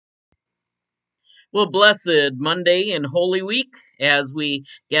Well, blessed Monday and Holy Week. As we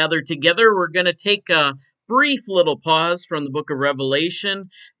gather together, we're going to take a brief little pause from the book of Revelation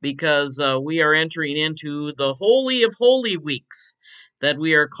because we are entering into the Holy of Holy Weeks that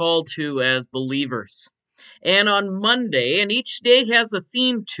we are called to as believers. And on Monday, and each day has a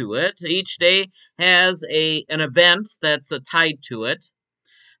theme to it, each day has an event that's tied to it.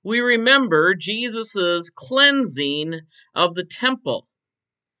 We remember Jesus's cleansing of the temple.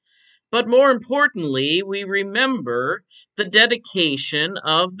 But more importantly, we remember the dedication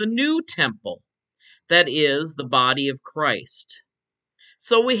of the new temple, that is, the body of Christ.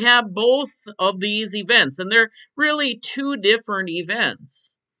 So we have both of these events, and they're really two different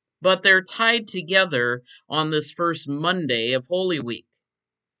events, but they're tied together on this first Monday of Holy Week.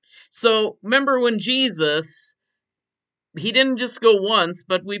 So remember when Jesus, he didn't just go once,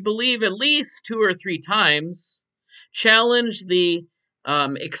 but we believe at least two or three times, challenged the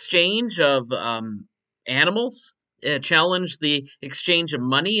exchange of animals, challenged the exchange of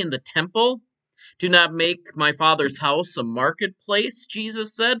money in the temple. Do not make my Father's house a marketplace,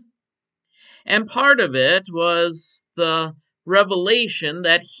 Jesus said. And part of it was the revelation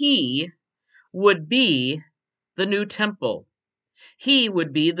that he would be the new temple. He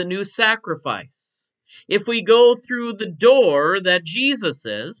would be the new sacrifice. If we go through the door that Jesus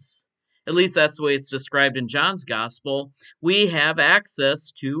is, at least that's the way it's described in John's gospel, we have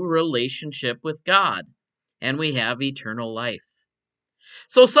access to relationship with God, and we have eternal life.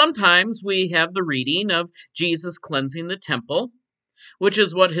 So sometimes we have the reading of Jesus cleansing the temple, which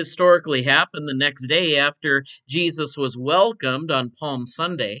is what historically happened the next day after Jesus was welcomed on Palm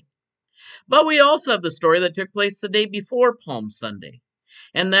Sunday. But we also have the story that took place the day before Palm Sunday,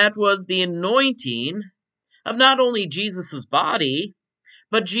 and that was the anointing of not only Jesus' body,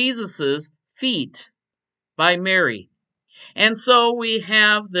 but Jesus' feet by Mary. And so we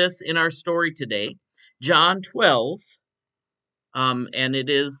have this in our story today, John 12, and it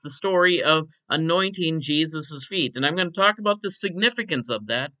is the story of anointing Jesus' feet. And I'm going to talk about the significance of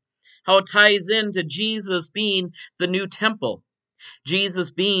that, how it ties into Jesus being the new temple,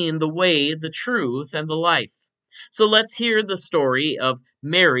 Jesus being the way, the truth, and the life. So let's hear the story of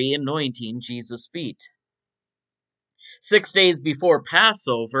Mary anointing Jesus' feet. 6 days before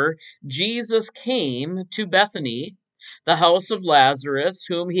Passover, Jesus came to Bethany, the house of Lazarus,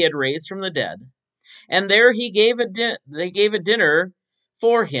 whom he had raised from the dead, and there they gave a dinner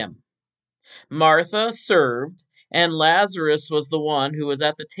for him. Martha served, and Lazarus was the one who was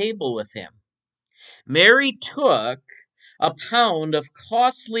at the table with him. Mary took a pound of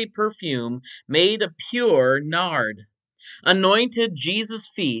costly perfume made of pure nard, anointed Jesus'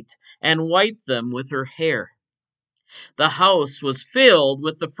 feet, and wiped them with her hair. The house was filled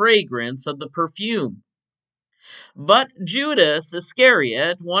with the fragrance of the perfume. But Judas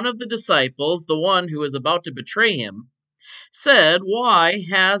Iscariot, one of the disciples, the one who was about to betray him, said, "Why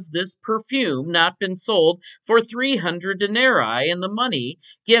has this perfume not been sold for 300 denarii and the money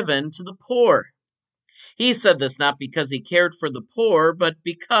given to the poor?" He said this not because he cared for the poor, but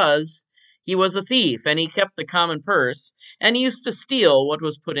because he was a thief, and he kept the common purse, and used to steal what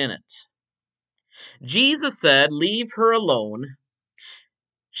was put in it. Jesus said, "Leave her alone.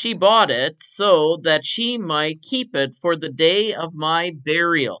 She bought it so that she might keep it for the day of my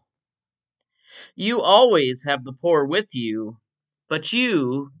burial. You always have the poor with you, but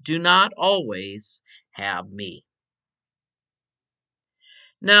you do not always have me."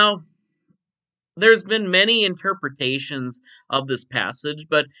 Now, there's been many interpretations of this passage,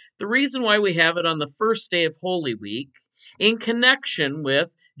 but the reason why we have it on the first day of Holy Week, in connection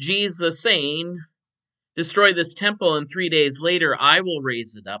with Jesus saying, "Destroy this temple, and 3 days later I will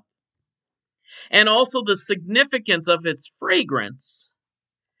raise it up," and also the significance of its fragrance,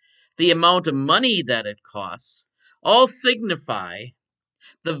 the amount of money that it costs, all signify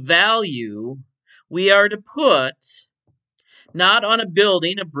the value we are to put not on a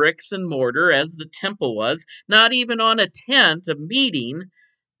building of bricks and mortar as the temple was, not even on a tent of meeting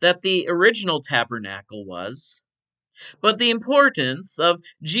that the original tabernacle was, but the importance of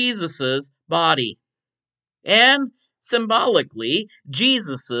Jesus's body and symbolically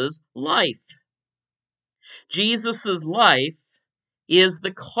Jesus's life. Jesus's life is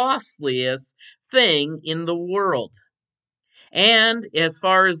the costliest thing in the world. And as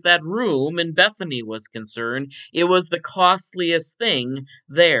far as that room in Bethany was concerned, it was the costliest thing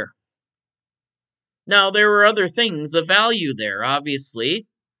there. Now, there were other things of value there, obviously.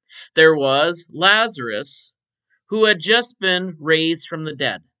 There was Lazarus, who had just been raised from the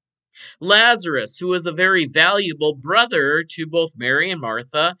dead. Lazarus, who was a very valuable brother to both Mary and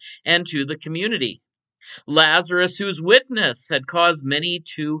Martha and to the community. Lazarus, whose witness had caused many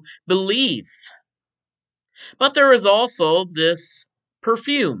to believe. But there is also this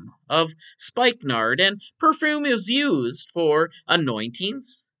perfume of spikenard, and perfume is used for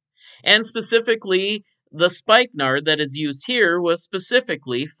anointings. And specifically, the spikenard that is used here was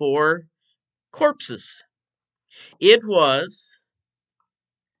specifically for corpses. It was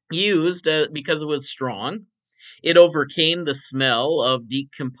used because it was strong. It overcame the smell of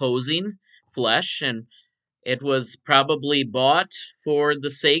decomposing flesh, and it was probably bought for the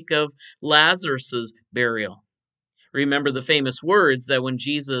sake of Lazarus's burial. Remember the famous words that when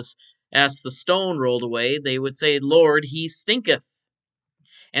Jesus asked the stone rolled away, they would say, "Lord, he stinketh."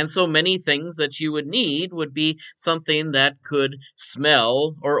 And so many things that you would need would be something that could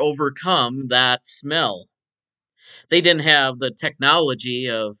smell or overcome that smell. They didn't have the technology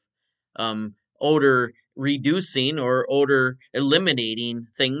of odor reducing or odor eliminating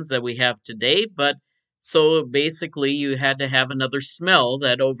things that we have today, but so basically you had to have another smell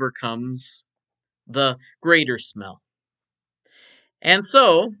that overcomes the greater smell. And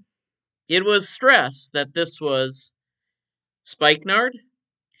so it was stressed that this was spikenard,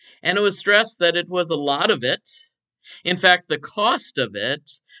 and it was stressed that it was a lot of it. In fact, the cost of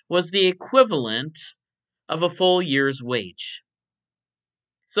it was the equivalent of a full year's wage.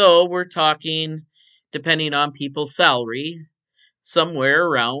 So we're talking, depending on people's salary, somewhere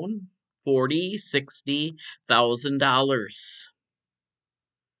around $40,000, $60,000.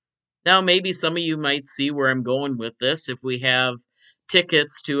 Now, maybe some of you might see where I'm going with this. If we have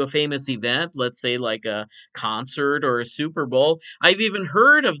tickets to a famous event, let's say like a concert or a Super Bowl, I've even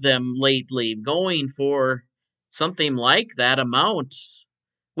heard of them lately going for something like that amount,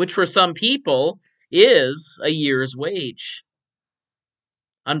 which for some people is a year's wage.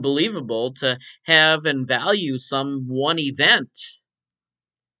 Unbelievable to have and value some one event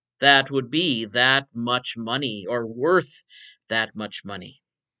that would be that much money or worth that much money.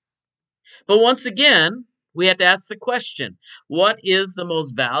 But once again, we have to ask the question, what is the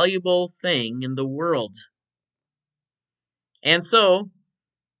most valuable thing in the world? And so,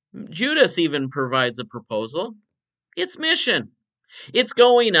 Judas even provides a proposal. It's mission. It's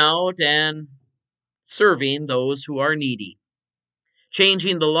going out and serving those who are needy,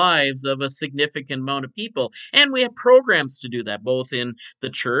 changing the lives of a significant amount of people. And we have programs to do that, both in the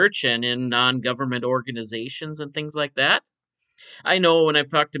church and in non government organizations and things like that. I know when I've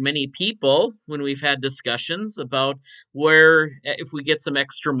talked to many people, when we've had discussions about where, if we get some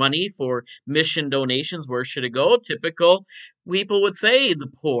extra money for mission donations, where should it go? Typical people would say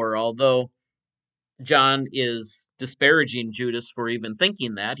the poor, although John is disparaging Judas for even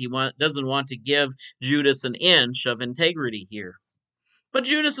thinking that. Doesn't want to give Judas an inch of integrity here. But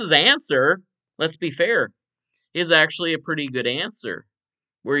Judas's answer, let's be fair, is actually a pretty good answer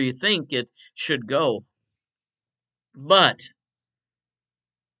where you think it should go. But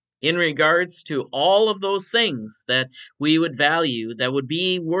in regards to all of those things that we would value that would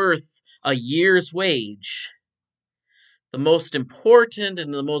be worth a year's wage, the most important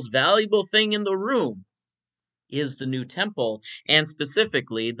and the most valuable thing in the room is the new temple, and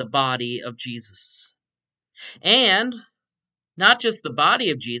specifically the body of Jesus. And not just the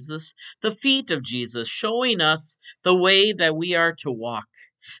body of Jesus, the feet of Jesus, showing us the way that we are to walk,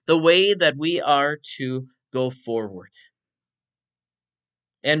 the way that we are to go forward.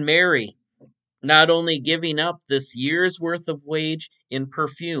 And Mary, not only giving up this year's worth of wage in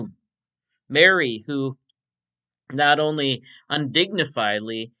perfume, Mary, who not only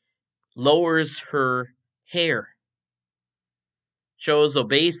undignifiedly lowers her hair, shows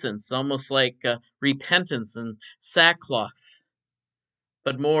obeisance, almost like repentance and sackcloth,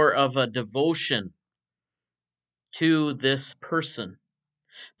 but more of a devotion to this person,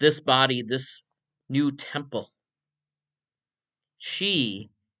 this body, this new temple.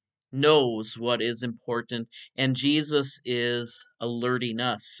 She knows what is important, and Jesus is alerting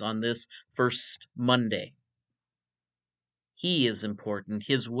us on this first Monday. He is important.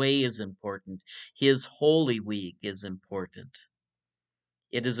 His way is important. His Holy Week is important.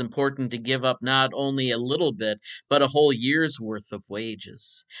 It is important to give up not only a little bit, but a whole year's worth of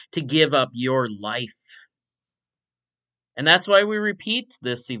wages, to give up your life. And that's why we repeat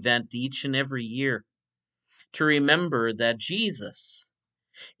this event each and every year, to remember that Jesus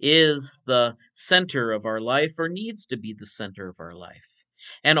is the center of our life, or needs to be the center of our life.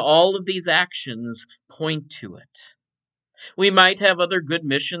 And all of these actions point to it. We might have other good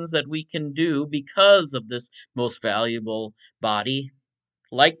missions that we can do because of this most valuable body,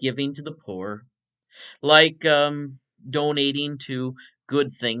 like giving to the poor, like donating to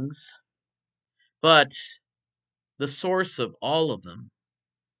good things. But the source of all of them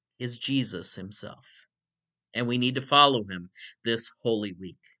is Jesus himself. And we need to follow him this Holy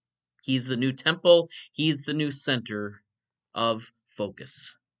Week. He's the new temple. He's the new center of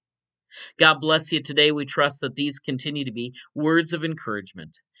focus. God bless you today. We trust that these continue to be words of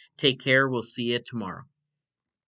encouragement. Take care. We'll see you tomorrow.